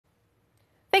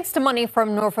Thanks to money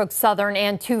from Norfolk Southern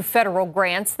and 2 federal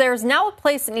grants, there's now a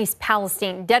place in East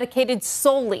Palestine dedicated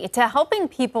solely to helping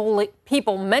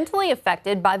people mentally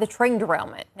affected by the train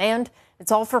derailment. And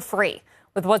it's all for free.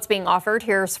 With what's being offered,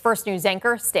 here's First News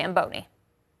anchor Stan Boney.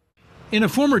 In a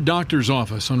former doctor's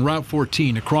office on Route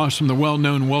 14 across from the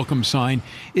well-known welcome sign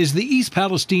is the East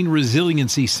Palestine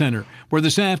Resiliency Center, where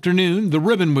this afternoon the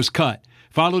ribbon was cut,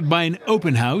 followed by an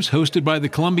open house hosted by the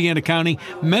Columbiana County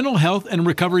Mental Health and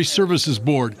Recovery Services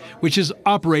Board, which is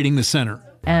operating the center.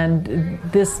 And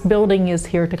this building is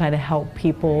here to kind of help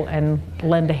people and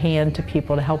lend a hand to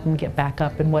people to help them get back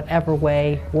up in whatever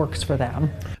way works for them.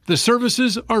 The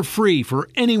services are free for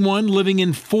anyone living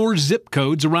in 4 zip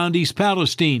codes around East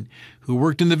Palestine who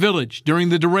worked in the village during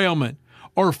the derailment,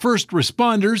 or first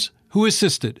responders who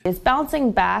assisted. It's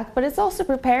bouncing back, but it's also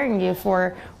preparing you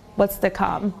for what's to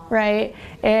come, right?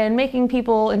 And making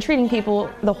people and treating people,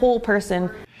 the whole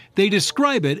person. They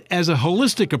describe it as a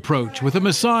holistic approach with a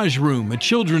massage room, a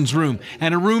children's room,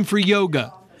 and a room for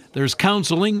yoga. There's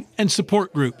counseling and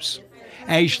support groups.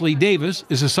 Ashley Davis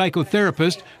is a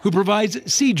psychotherapist who provides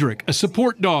Cedric, a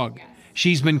support dog.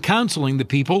 She's been counseling the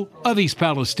people of East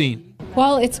Palestine.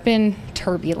 Well, it's been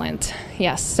turbulent,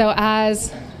 yes. So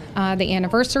as the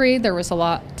anniversary, there was a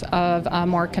lot of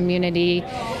more community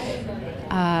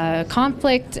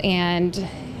conflict and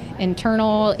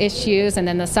internal issues, and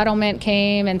then the settlement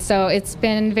came, and so it's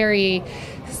been very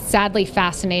sadly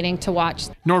fascinating to watch.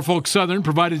 Norfolk Southern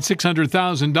provided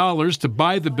 $600,000 to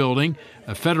buy the building.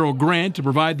 A federal grant to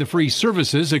provide the free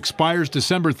services expires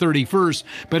December 31st,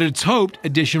 but it's hoped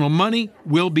additional money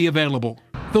will be available.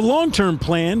 The long-term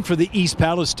plan for the East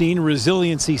Palestine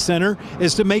Resiliency Center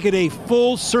is to make it a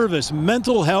full-service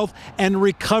mental health and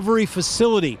recovery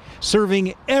facility,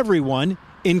 serving everyone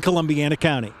in Columbiana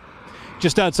County.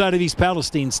 Just outside of East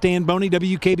Palestine, Stan Boney,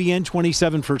 WKBN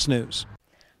 27 First News.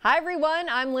 Hi everyone,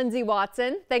 I'm Lindsay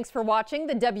Watson. Thanks for watching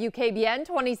the WKBN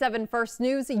 27 First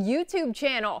News YouTube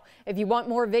channel. If you want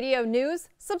more video news,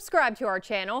 subscribe to our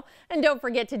channel. And don't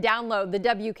forget to download the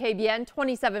WKBN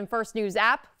 27 First News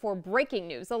app for breaking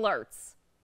news alerts.